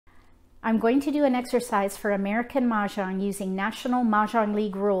I'm going to do an exercise for American Mahjong using National Mahjong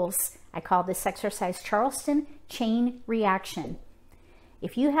League rules. I call this exercise Charleston Chain Reaction.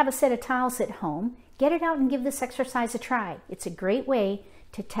 If you have a set of tiles at home, get it out and give this exercise a try. It's a great way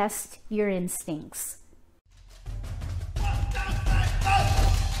to test your instincts.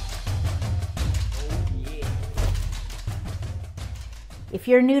 If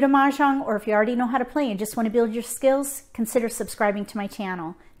you're new to Mahjong, or if you already know how to play and just want to build your skills, consider subscribing to my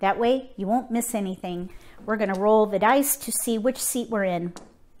channel. That way you won't miss anything. We're going to roll the dice to see which seat we're in.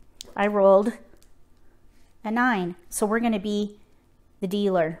 I rolled a 9, so we're going to be the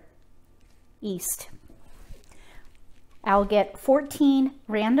dealer, east. I'll get 14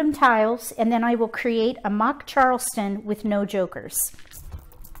 random tiles, and then I will create a mock Charleston with no jokers.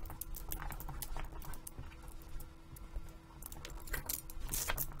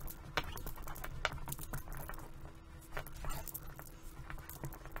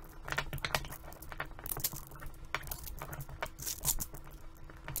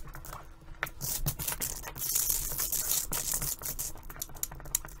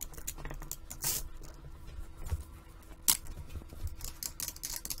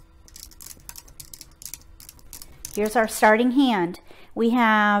 Here's our starting hand. We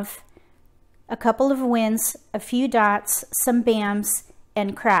have a couple of wins, a few dots, some bams,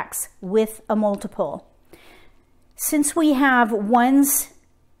 and cracks with a multiple. Since we have 1s,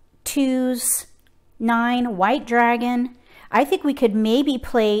 2s, 9, white dragon, I think we could maybe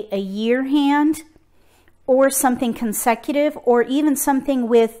play a year hand or something consecutive, or even something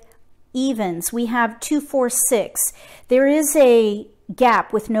with evens. We have 2, 4, 6. There is a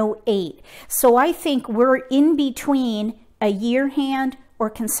gap with no 8. So I think we're in between a year hand or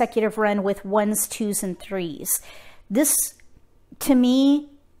consecutive run with 1s, 2s, and 3s. This, to me,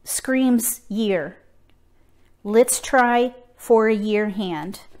 screams year. Let's try for a year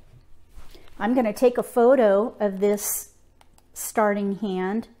hand. I'm going to take a photo of this starting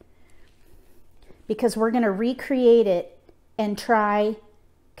hand because we're going to recreate it and try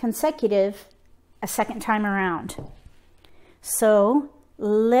consecutive a second time around. So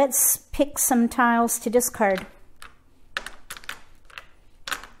let's pick some tiles to discard.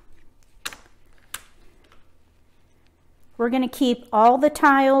 We're going to keep all the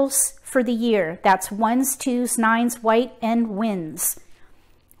tiles for the year. That's 1s, 2s, 9s, white, and wins.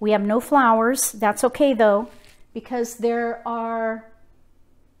 We have no flowers. That's okay though, because there are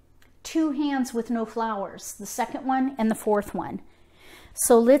 2 hands with no flowers, the second one and the fourth one.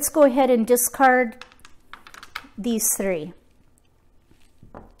 So let's go ahead and discard these 3.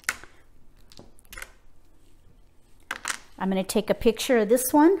 I'm going to take a picture of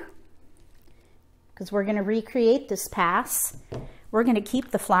this one because we're going to recreate this pass. We're going to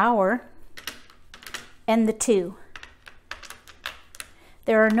keep the flower and the 2.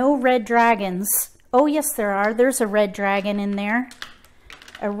 There are no red dragons. Oh yes, there are. There's a red dragon in there.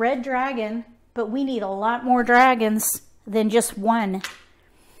 A red dragon, but we need a lot more dragons than just 1.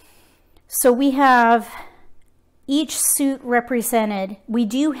 So we have each suit represented. We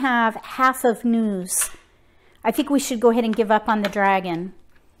do have half of news. I think we should go ahead and give up on the dragon.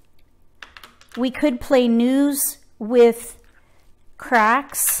 We could play news with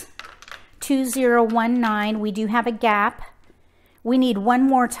cracks, 2019. We do have a gap. We need 1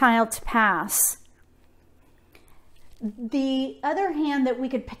 more tile to pass. The other hand that we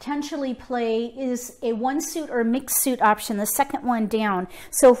could potentially play is a 1 suit or mixed suit option, the second one down.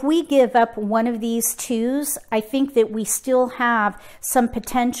 So if we give up one of these 2s, I think that we still have some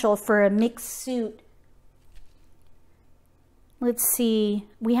potential for a mixed suit. Let's see,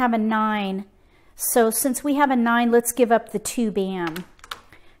 we have a 9. So since we have a 9, let's give up the 2 bam.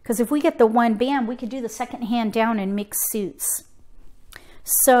 Because if we get the 1 bam, we could do the second hand down in mixed suits.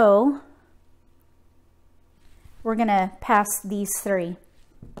 So we're going to pass these 3.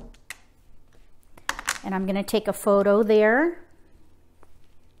 And I'm going to take a photo there.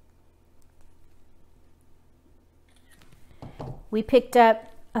 We picked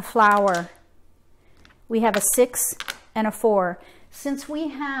up a flower. We have a 6 and a 4. Since we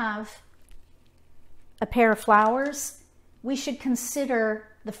have a pair of flowers, we should consider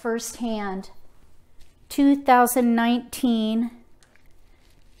the first hand, 2019,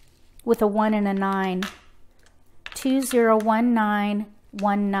 with a 1 and a 9.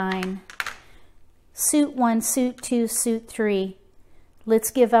 201919. Suit 1, suit 2, suit 3.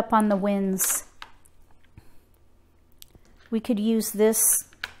 Let's give up on the wins. We could use this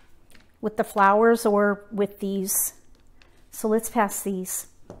with the flowers or with these. So let's pass these.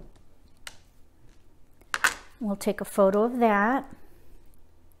 We'll take a photo of that.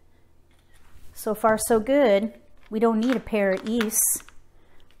 So far so good. We don't need a pair of easts.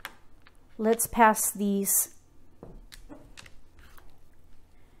 let's pass these.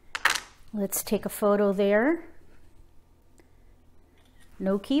 Let's take a photo there.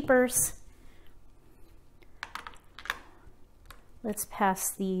 No keepers. Let's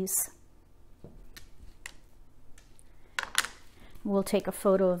pass these. We'll take a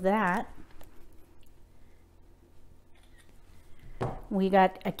photo of that. We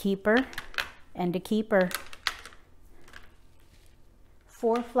got a keeper and a keeper.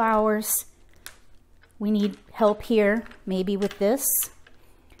 4 flowers. We need help here, maybe with this.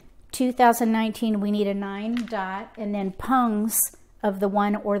 2019, we need a 9 dot, and then pungs of the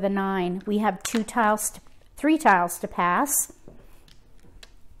 1 or the 9. We have 3 tiles to pass.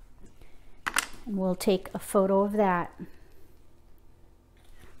 And we'll take a photo of that.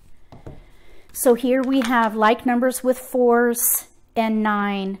 So here we have like numbers with 4s and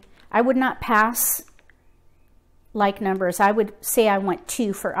 9. I would not pass like numbers. I would say I want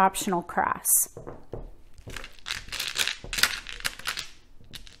 2 for optional cross.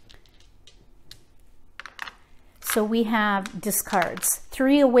 So we have discards.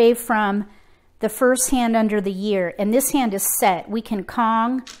 3 away from the first hand under the year, and this hand is set. We can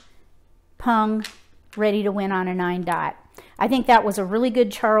Kong, Pung, ready to win on a 9 dot. I think that was a really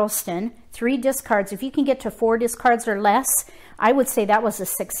good Charleston. 3 discards. If you can get to 4 discards or less, I would say that was a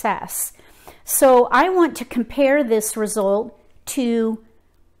success. So I want to compare this result to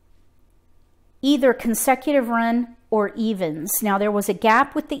either consecutive run or evens. Now there was a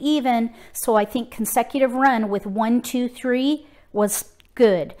gap with the even, so I think consecutive run with 1, 2, 3 was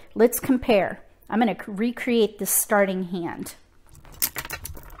good. Let's compare. I'm going to recreate this starting hand.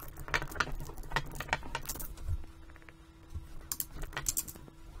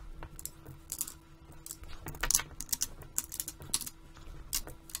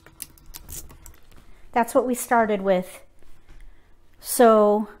 That's what we started with.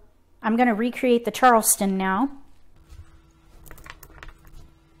 So I'm going to recreate the Charleston now.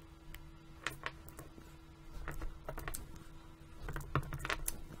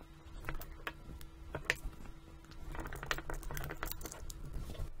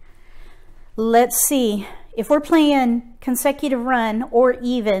 Let's see. If we're playing consecutive run or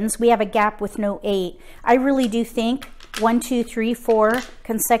evens, we have a gap with no 8. I really do think 1, 2, 3, 4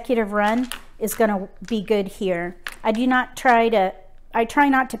 consecutive run is going to be good here. I try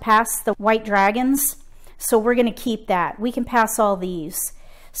not to pass the white dragons, so we're going to keep that. We can pass all these.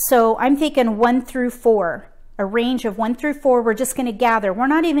 So I'm thinking 1 through 4, a range of 1 through 4. We're just going to gather. We're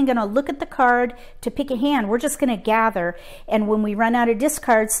not even going to look at the card to pick a hand. We're just going to gather, and when we run out of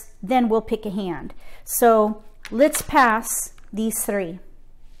discards, then we'll pick a hand. So let's pass these 3.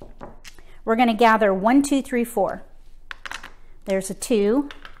 We're going to gather 1, 2, 3, 4. There's a 2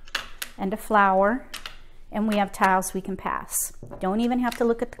 and a flower, and we have tiles we can pass. Don't even have to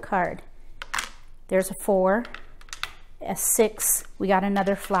look at the card. There's a 4, a 6, we got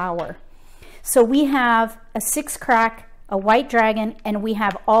another flower. So we have a 6 crack, a white dragon, and we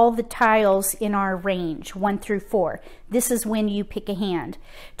have all the tiles in our range, 1 through 4. This is when you pick a hand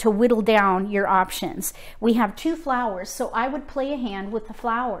to whittle down your options. We have 2 flowers, so I would play a hand with the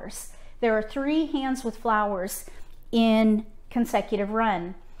flowers. There are 3 hands with flowers in consecutive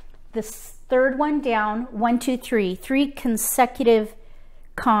run. The third one down, 1, 2, 3, 3 consecutive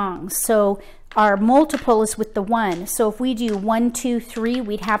Kongs. So our multiple is with the 1. So if we do 1, 2, 3,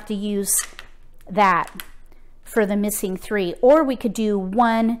 we'd have to use that for the missing 3. Or we could do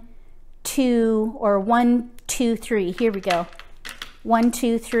 1, 2, or 1, 2, 3. Here we go. 1,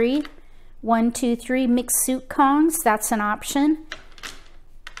 2, 3, 1, 2, 3 mixed suit Kongs. That's an option.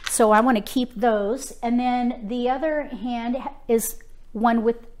 So I want to keep those. And then the other hand is one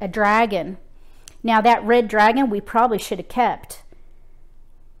with a dragon. Now that red dragon we probably should have kept,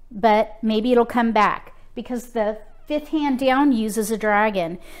 but maybe it'll come back because the 5th hand down uses a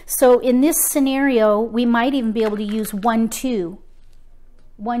dragon. So in this scenario we might even be able to use 1, 2,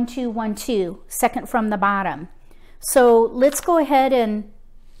 1, 2, 1, 2, second from the bottom. So let's go ahead and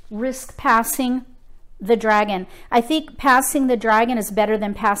risk passing the dragon. I think passing the dragon is better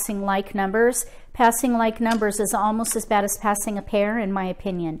than passing like numbers. Passing like numbers is almost as bad as passing a pair, in my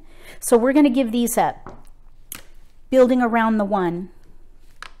opinion. So we're going to give these up, building around the 1.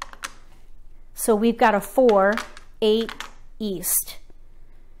 So we've got a 4, 8, east.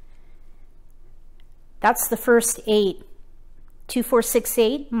 That's the first 8. 2, 4, 6,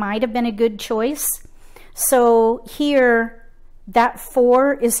 8 might have been a good choice. So here, that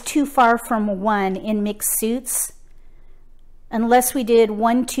 4 is too far from 1 in mixed suits. unless we did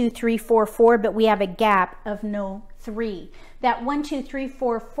 1, 2, 3, 4, 4, but we have a gap of no 3. That 1, 2, 3,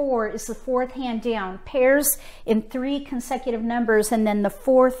 4, 4 is the fourth hand down. Pairs in 3 consecutive numbers, and then the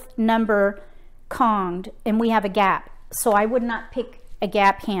fourth number conged, and we have a gap. So I would not pick a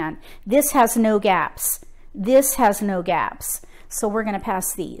gap hand. This has no gaps. This has no gaps. So we're going to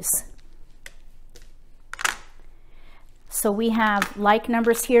pass these. So we have like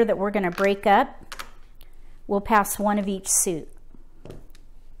numbers here that we're going to break up. We'll pass one of each suit.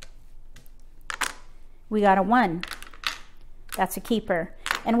 We got a 1. That's a keeper.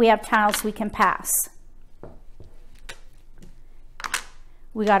 And we have tiles we can pass.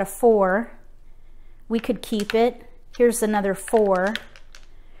 We got a 4. We could keep it. Here's another 4.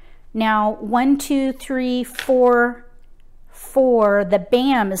 Now 1, 2, 3, 4, 4. The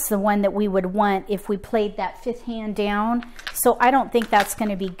bam is the one that we would want if we played that 5th hand down. So I don't think that's going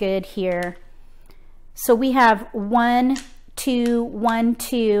to be good here. So we have 1, 2, 1,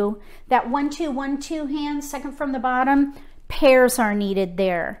 2. That 1, 2, 1, 2 hand, second from the bottom, pairs are needed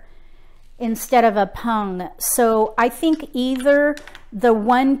there instead of a pung. So I think either the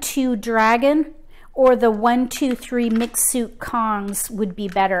 1, 2 dragon or the 1, 2, 3 mixed suit kongs would be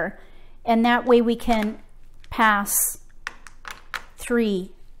better. And that way we can pass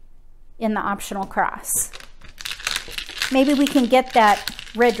 3 in the optional cross. Maybe we can get that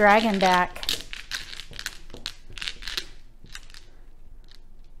red dragon back.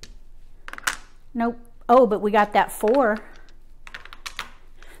 Nope. Oh, but we got that 4.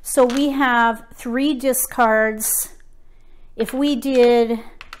 So we have 3 discards. If we did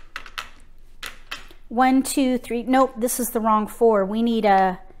 1, 2, 3, nope, this is the wrong 4. We need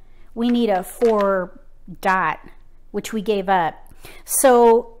a 4 dot, which we gave up.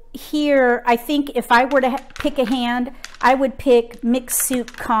 So here, I think if I were to pick a hand, I would pick mixed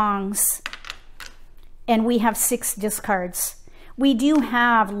suit kongs, and we have 6 discards. We do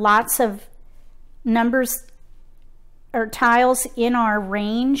have lots of numbers or tiles in our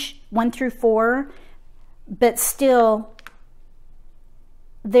range 1 through 4, but still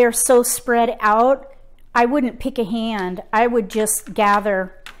they're so spread out. I wouldn't pick a hand. I would just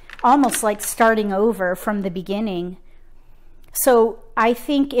gather, almost like starting over from the beginning. So I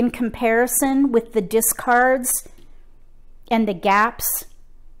think in comparison with the discards and the gaps,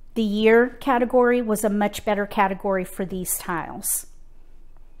 the year category was a much better category for these tiles.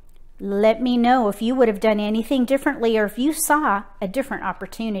 Let me know if you would have done anything differently, or if you saw a different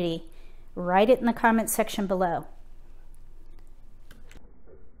opportunity. Write it in the comment section below.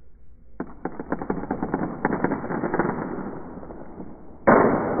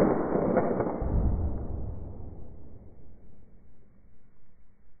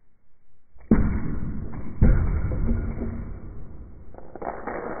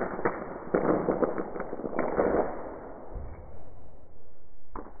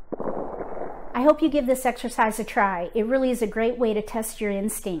 I hope you give this exercise a try. It really is a great way to test your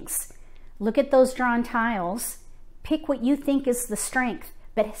instincts. Look at those drawn tiles, pick what you think is the strength,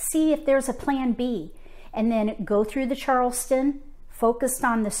 but see if there's a plan B, and then go through the Charleston, focused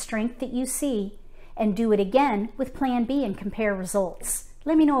on the strength that you see, and do it again with plan B and compare results.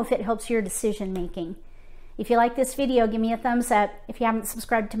 Let me know if it helps your decision making. If you like this video, give me a thumbs up. If you haven't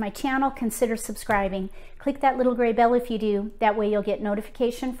subscribed to my channel, consider subscribing. Click that little gray bell if you do. That way you'll get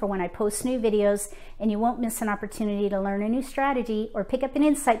notification for when I post new videos, and you won't miss an opportunity to learn a new strategy or pick up an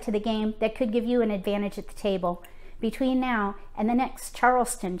insight to the game that could give you an advantage at the table. Between now and the next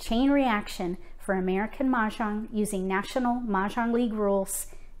Charleston chain reaction for American Mahjong using National Mahjong League rules,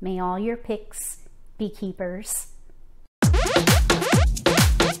 may all your picks be keepers.